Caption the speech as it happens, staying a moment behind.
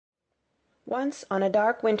Once on a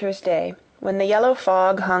dark winter's day, when the yellow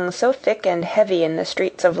fog hung so thick and heavy in the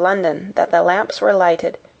streets of London that the lamps were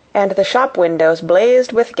lighted, and the shop windows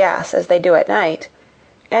blazed with gas as they do at night,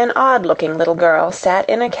 an odd-looking little girl sat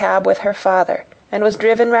in a cab with her father, and was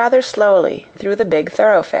driven rather slowly through the big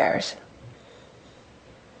thoroughfares.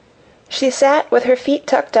 She sat with her feet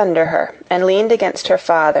tucked under her, and leaned against her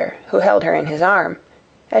father, who held her in his arm,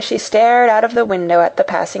 as she stared out of the window at the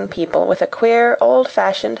passing people with a queer,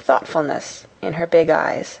 old-fashioned thoughtfulness in her big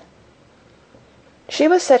eyes. She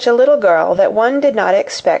was such a little girl that one did not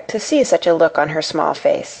expect to see such a look on her small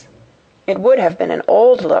face. It would have been an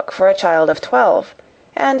old look for a child of 12,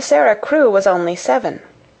 and Sarah Crewe was only 7.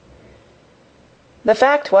 The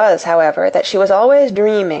fact was, however, that she was always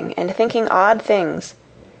dreaming and thinking odd things,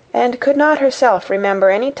 and could not herself remember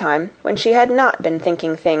any time when she had not been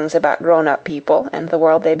thinking things about grown-up people and the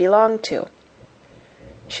world they belonged to.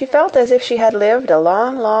 She felt as if she had lived a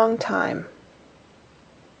long, long time.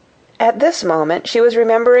 At this moment she was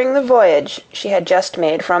remembering the voyage she had just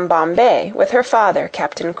made from Bombay with her father,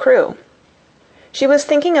 Captain Crewe. She was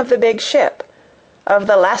thinking of the big ship, of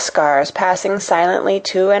the lascars passing silently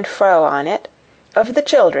to and fro on it, of the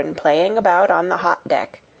children playing about on the hot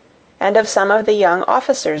deck, and of some of the young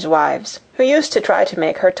officers' wives who used to try to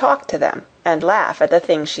make her talk to them and laugh at the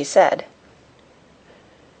things she said.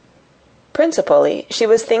 Principally, she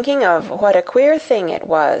was thinking of what a queer thing it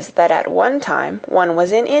was that at one time one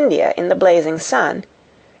was in India in the blazing sun,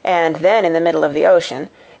 and then in the middle of the ocean,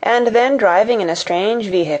 and then driving in a strange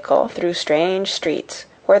vehicle through strange streets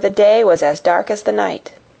where the day was as dark as the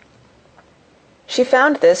night. She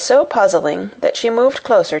found this so puzzling that she moved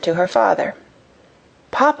closer to her father.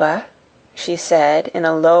 "Papa," she said in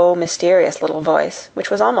a low, mysterious little voice, which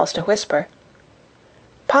was almost a whisper.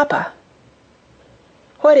 "Papa."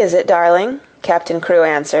 "What is it, darling?" Captain Crewe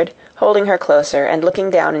answered, holding her closer and looking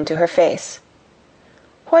down into her face.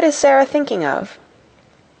 "What is Sarah thinking of?"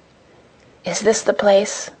 "Is this the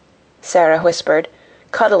place?" Sarah whispered,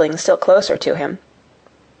 cuddling still closer to him.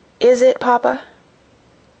 "Is it, Papa?"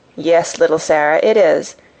 "Yes, little Sarah, it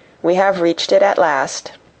is. We have reached it at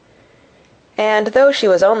last." And though she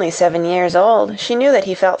was only 7 years old, she knew that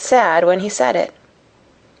he felt sad when he said it.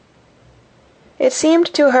 It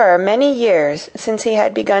seemed to her many years since he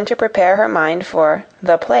had begun to prepare her mind for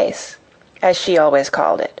the place, as she always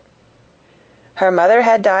called it. Her mother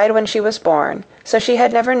had died when she was born, so she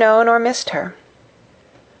had never known or missed her.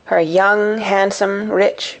 Her young, handsome,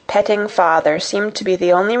 rich, petting father seemed to be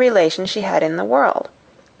the only relation she had in the world.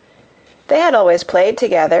 They had always played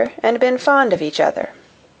together and been fond of each other.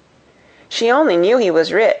 She only knew he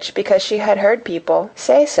was rich because she had heard people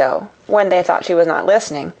say so when they thought she was not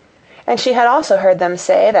listening, and she had also heard them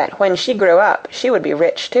say that when she grew up she would be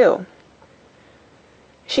rich too.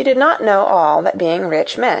 She did not know all that being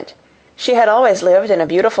rich meant. She had always lived in a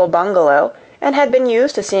beautiful bungalow, and had been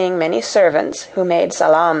used to seeing many servants who made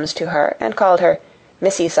salams to her and called her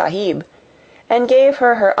Missy Sahib, and gave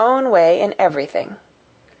her her own way in everything.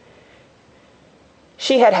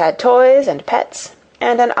 She had had toys and pets,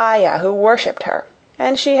 and an ayah who worshipped her,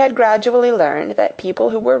 and she had gradually learned that people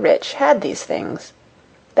who were rich had these things.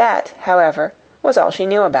 That, however, was all she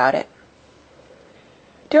knew about it.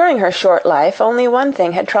 During her short life only one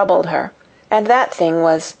thing had troubled her, and that thing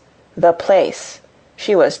was the place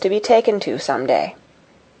she was to be taken to some day.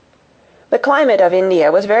 The climate of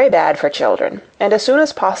India was very bad for children, and as soon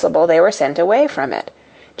as possible they were sent away from it,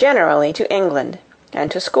 generally to England, and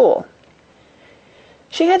to school.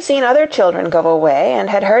 She had seen other children go away, and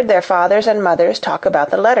had heard their fathers and mothers talk about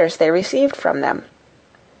the letters they received from them.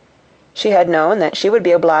 She had known that she would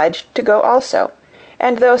be obliged to go also,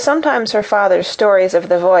 and though sometimes her father's stories of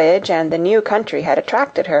the voyage and the new country had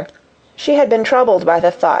attracted her, she had been troubled by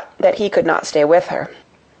the thought that he could not stay with her.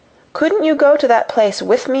 "Couldn't you go to that place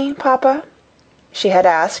with me, Papa?" she had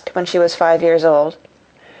asked when she was 5 years old.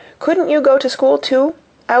 "Couldn't you go to school too?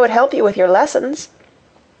 I would help you with your lessons."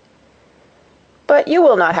 "But you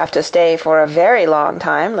will not have to stay for a very long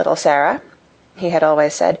time, little Sarah," he had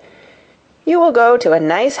always said. "You will go to a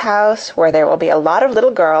nice house where there will be a lot of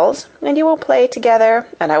little girls, and you will play together,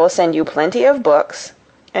 and I will send you plenty of books,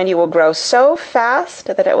 and you will grow so fast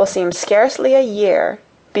that it will seem scarcely a year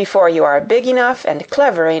before you are big enough and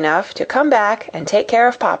clever enough to come back and take care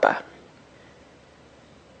of Papa."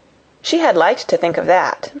 She had liked to think of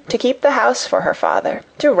that, to keep the house for her father,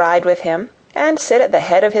 to ride with him, and sit at the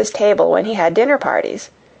head of his table when he had dinner parties,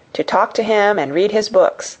 to talk to him and read his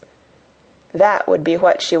books. That would be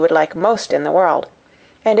what she would like most in the world,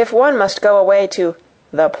 and if one must go away to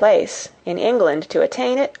the place in England to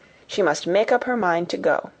attain it, she must make up her mind to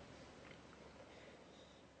go.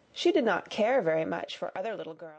 She did not care very much for other little girls.